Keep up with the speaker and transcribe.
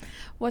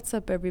What's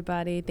up,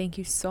 everybody? Thank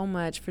you so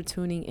much for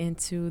tuning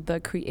into The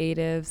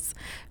Creatives.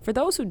 For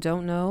those who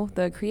don't know,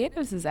 The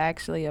Creatives is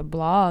actually a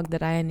blog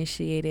that I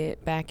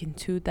initiated back in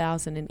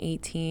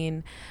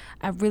 2018.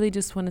 I really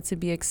just wanted to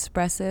be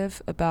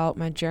expressive about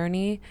my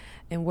journey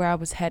and where I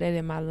was headed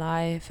in my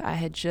life. I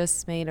had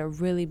just made a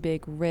really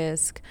big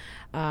risk.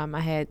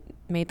 I had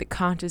made the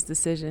conscious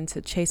decision to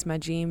chase my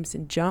dreams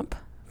and jump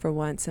for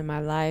once in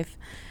my life.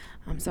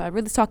 So I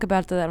really talk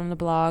about that on the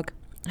blog,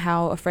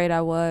 how afraid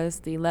I was,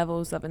 the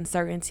levels of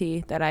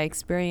uncertainty that I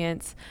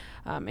experienced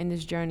in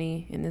this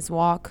journey, in this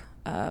walk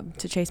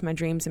to chase my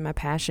dreams and my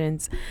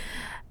passions.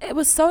 It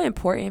was so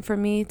important for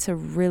me to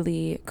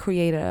really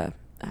create a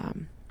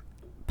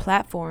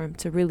platform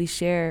to really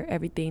share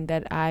everything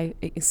that I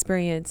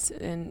experience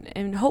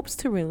and hopes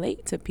to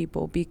relate to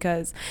people,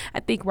 because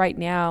I think right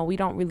now we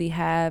don't really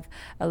have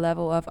a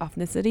level of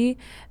authenticity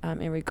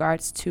in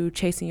regards to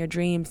chasing your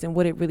dreams and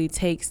what it really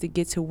takes to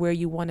get to where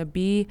you want to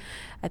be.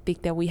 I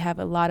think that we have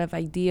a lot of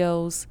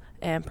ideals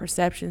and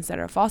perceptions that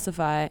are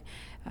falsified,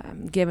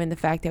 given the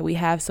fact that we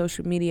have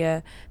social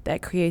media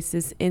that creates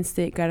this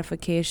instant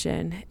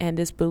gratification and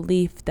this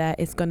belief that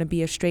it's going to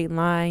be a straight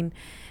line.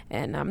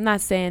 And I'm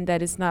not saying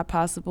that it's not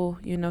possible.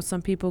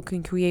 Some people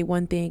can create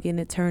one thing and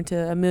it turn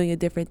to a million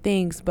different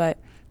things. But,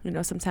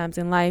 sometimes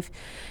in life,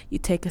 you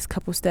take a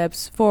couple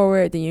steps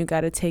forward, then you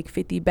got to take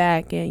 50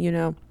 back.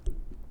 And,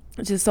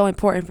 it's just so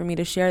important for me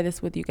to share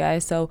this with you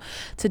guys. So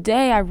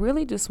today I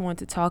really just want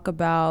to talk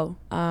about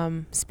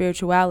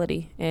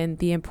spirituality and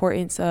the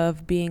importance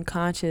of being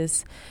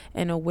conscious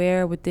and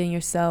aware within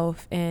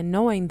yourself and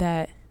knowing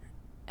that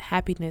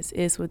happiness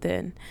is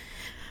within.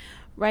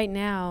 Right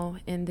now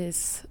in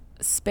this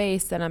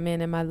space that I'm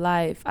in my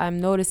life,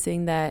 I'm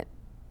noticing that,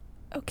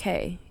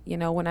 okay,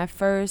 when I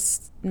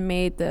first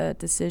made the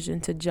decision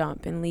to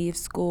jump and leave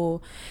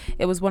school,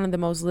 it was one of the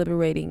most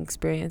liberating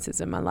experiences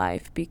in my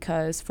life,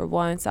 because for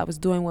once I was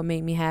doing what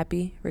made me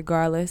happy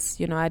regardless.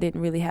 I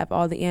didn't really have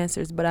all the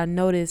answers, but I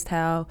noticed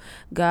how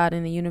God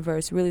and the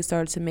universe really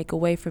started to make a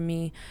way for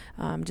me,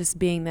 just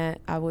being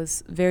that I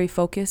was very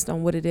focused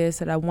on what it is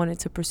that I wanted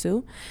to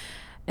pursue.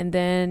 And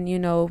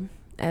then,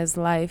 as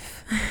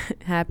life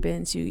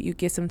happens, you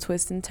get some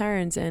twists and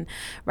turns. And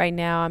right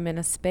now I'm in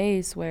a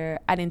space where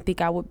I didn't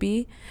think I would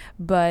be,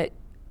 but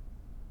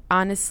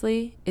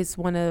honestly, it's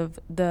one of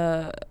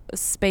the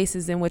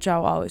spaces in which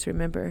I'll always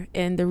remember.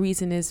 And the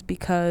reason is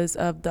because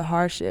of the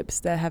hardships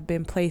that have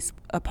been placed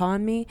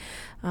upon me.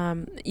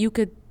 You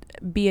could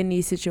be in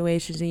these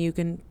situations and you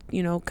can,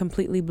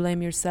 completely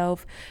blame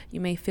yourself. You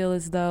may feel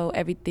as though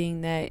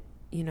everything that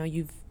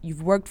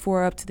you've worked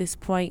for up to this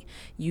point,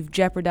 you've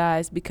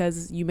jeopardized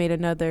because you made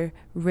another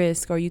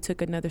risk or you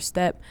took another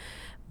step.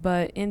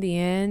 But in the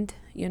end,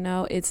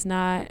 it's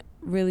not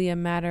really a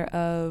matter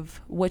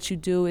of what you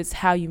do, it's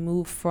how you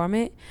move from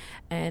it.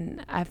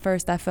 And at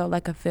first I felt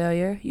like a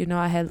failure.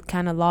 I had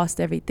kind of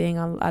lost everything.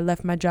 I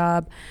left my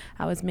job.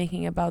 I was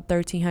making about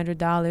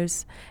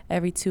 $1,300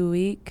 every 2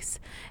 weeks,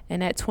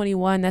 and at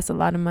 21, that's a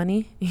lot of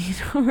money.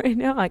 Right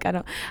now, like I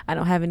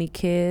don't have any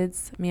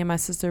kids. Me and my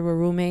sister were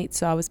roommates,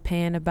 so I was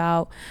paying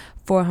about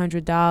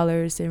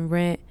 $400 in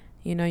rent.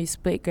 You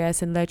split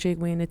gas and electric.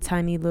 We're in a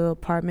tiny little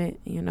apartment.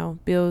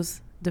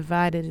 Bills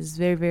divided is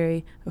very,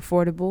 very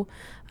affordable.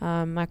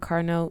 My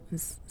car note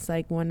is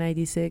like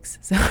 $196.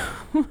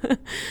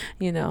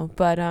 So,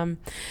 but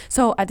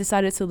so I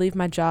decided to leave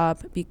my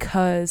job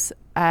because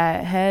I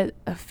had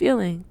a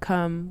feeling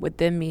come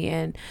within me.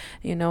 And,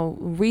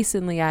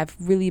 recently I've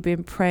really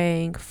been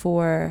praying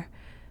for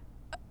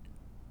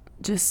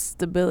just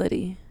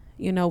stability,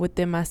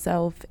 within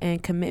myself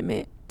and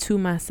commitment to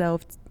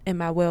myself and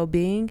my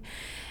well-being.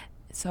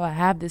 So I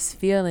have this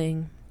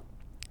feeling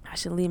I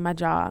should leave my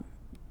job.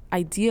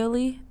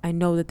 Ideally, I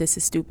know that this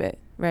is stupid,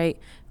 right?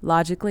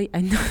 Logically,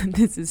 I know that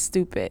this is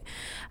stupid.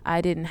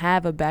 I didn't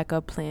have a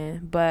backup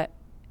plan, but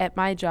at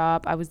my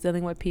job, I was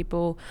dealing with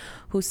people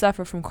who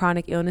suffer from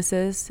chronic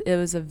illnesses. It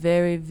was a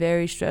very,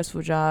 very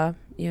stressful job.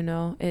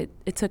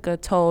 It took a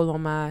toll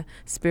on my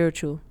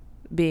spiritual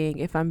being,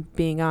 if I'm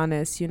being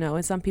honest,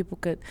 and some people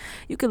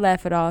you could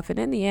laugh it off. And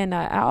in the end,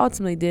 I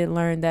ultimately did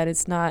learn that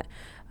it's not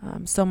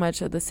so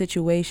much of the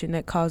situation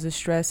that causes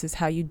stress is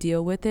how you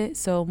deal with it.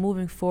 So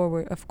moving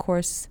forward, of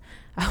course,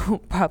 I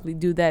won't probably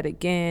do that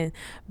again,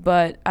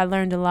 but I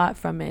learned a lot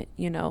from it.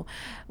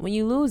 When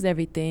you lose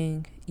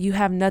everything, you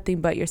have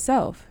nothing but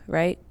yourself,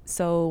 right?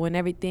 So when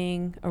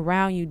everything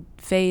around you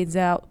fades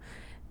out,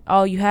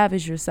 all you have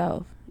is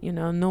yourself.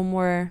 No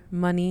more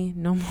money,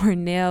 no more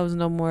nails,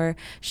 no more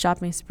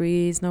shopping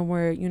sprees, no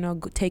more,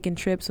 taking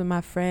trips with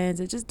my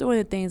friends and just doing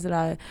the things that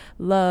I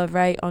love,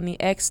 right, on the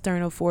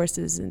external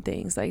forces and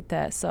things like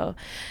that. So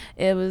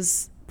it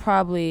was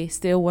probably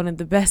still one of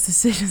the best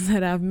decisions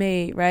that I've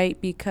made, right,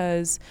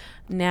 because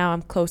now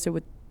I'm closer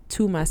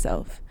to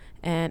myself.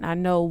 And I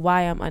know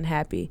why I'm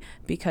unhappy,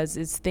 because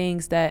it's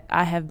things that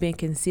I have been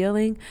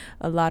concealing,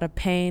 a lot of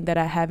pain that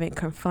I haven't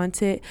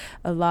confronted,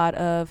 a lot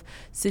of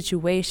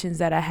situations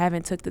that I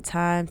haven't took the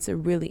time to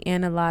really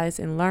analyze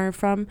and learn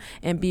from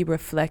and be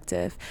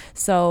reflective.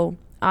 So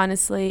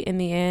honestly, in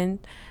the end,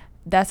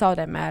 that's all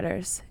that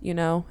matters.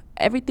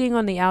 Everything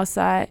on the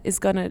outside is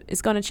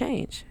gonna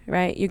change,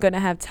 right? You're gonna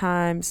have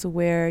times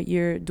where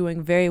you're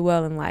doing very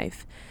well in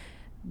life,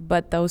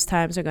 but those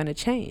times are gonna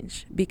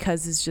change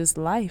because it's just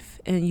life,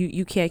 and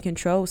you can't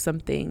control some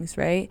things,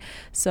 right?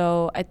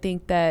 So I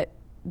think that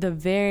the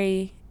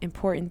very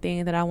important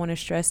thing that I want to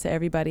stress to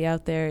everybody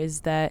out there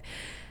is that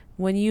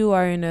when you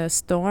are in a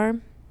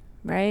storm,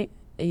 right,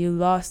 and you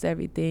lost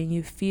everything,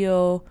 you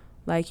feel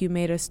like you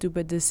made a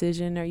stupid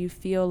decision, or you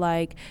feel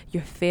like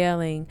you're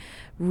failing,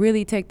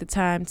 really take the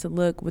time to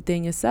look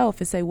within yourself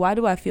and say, why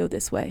do I feel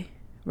this way,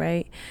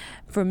 right?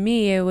 For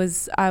me, I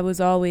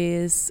was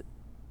always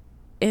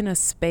in a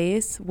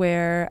space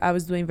where I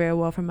was doing very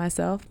well for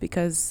myself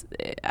because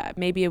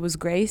maybe it was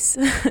grace.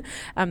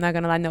 I'm not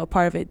gonna lie, no,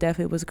 part of it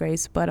definitely was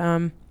grace, but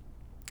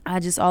I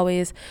just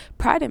always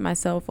prided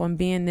myself on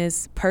being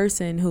this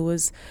person who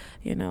was,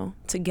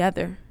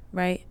 together,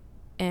 right?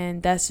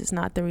 And that's just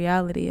not the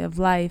reality of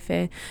life.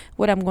 And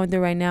what I'm going through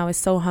right now is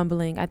so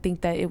humbling. I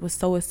think that it was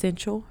so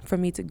essential for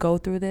me to go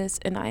through this,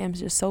 and I am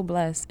just so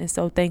blessed and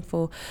so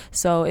thankful.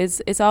 So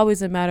it's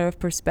always a matter of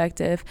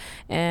perspective.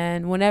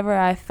 And whenever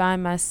I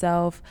find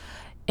myself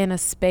in a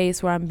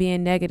space where I'm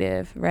being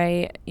negative,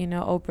 right?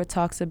 Oprah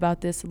talks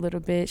about this a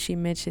little bit. She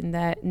mentioned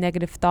that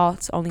negative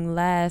thoughts only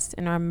last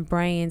in our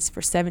brains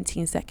for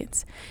 17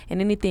 seconds. And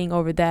anything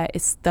over that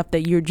is stuff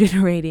that you're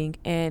generating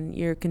and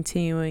you're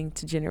continuing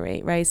to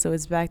generate, right? So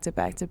it's back to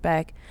back to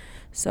back.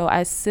 So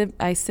I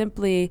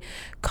simply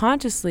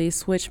consciously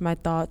switch my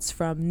thoughts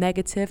from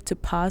negative to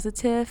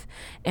positive,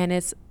 and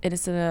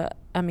the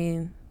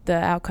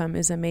outcome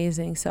is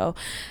amazing. So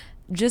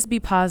just be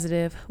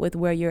positive with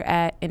where you're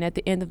at. And at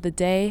the end of the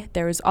day,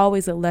 there is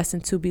always a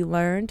lesson to be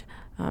learned.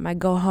 I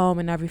go home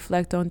and I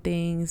reflect on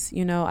things.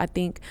 I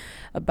think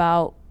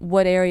about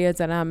what areas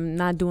that I'm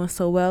not doing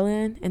so well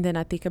in. And then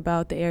I think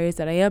about the areas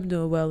that I am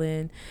doing well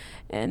in.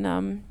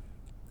 And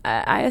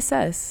I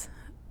assess.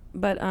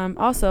 But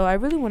also, I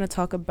really want to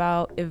talk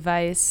about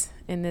advice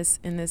in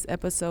this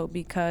episode,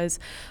 because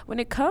when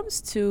it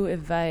comes to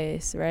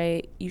advice,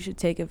 right, you should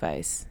take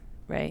advice.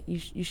 Right?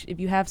 If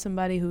you have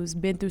somebody who's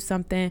been through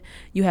something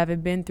you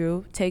haven't been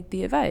through, take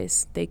the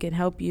advice. They can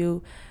help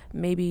you,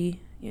 maybe,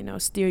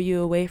 steer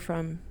you away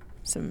from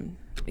some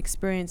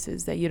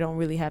experiences that you don't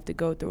really have to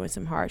go through, and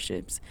some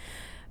hardships.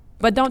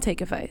 But don't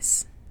take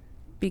advice,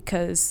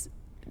 because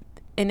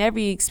in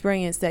every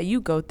experience that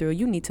you go through,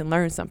 you need to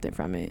learn something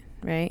from it,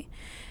 right?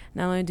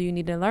 Not only do you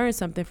need to learn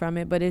something from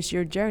it, but it's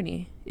your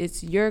journey.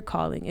 It's your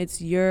calling.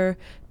 It's your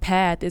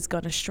path. It's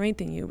going to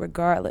strengthen you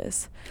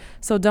regardless.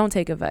 So don't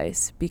take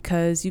advice,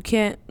 because you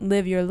can't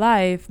live your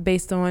life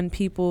based on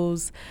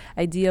people's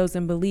ideals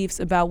and beliefs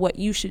about what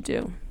you should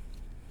do.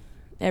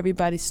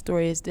 Everybody's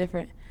story is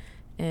different,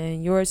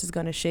 and yours is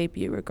going to shape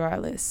you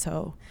regardless.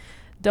 So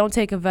don't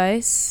take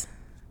advice,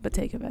 but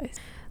take advice.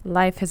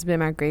 Life has been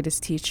my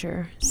greatest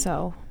teacher.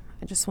 So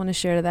I just want to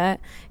share that.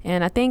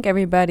 And I thank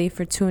everybody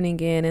for tuning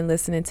in and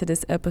listening to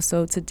this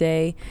episode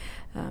today.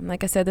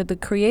 Like I said, that the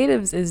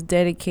Creatives is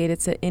dedicated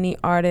to any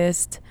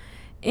artist,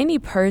 any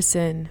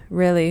person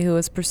really who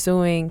is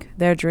pursuing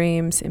their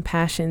dreams and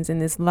passions in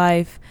this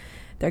life,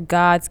 their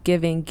God's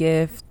given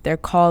gift, their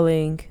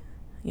calling,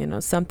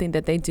 something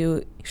that they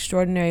do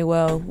extraordinary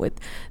well with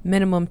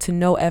minimum to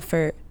no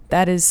effort.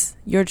 That is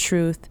your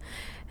truth.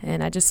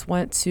 And I just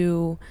want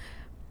to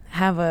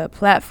have a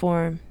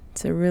platform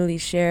to really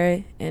share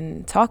it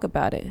and talk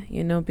about it,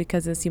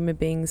 because as human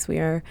beings, we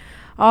are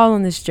all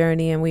on this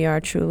journey and we are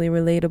truly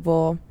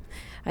relatable.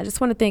 I just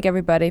want to thank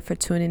everybody for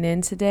tuning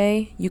in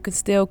today. You can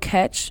still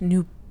catch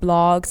new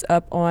blogs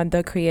up on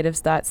the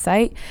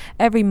creatives.site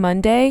every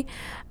Monday.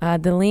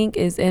 The link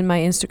is in my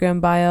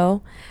Instagram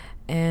bio,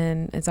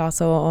 and it's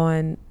also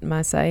on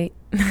my site.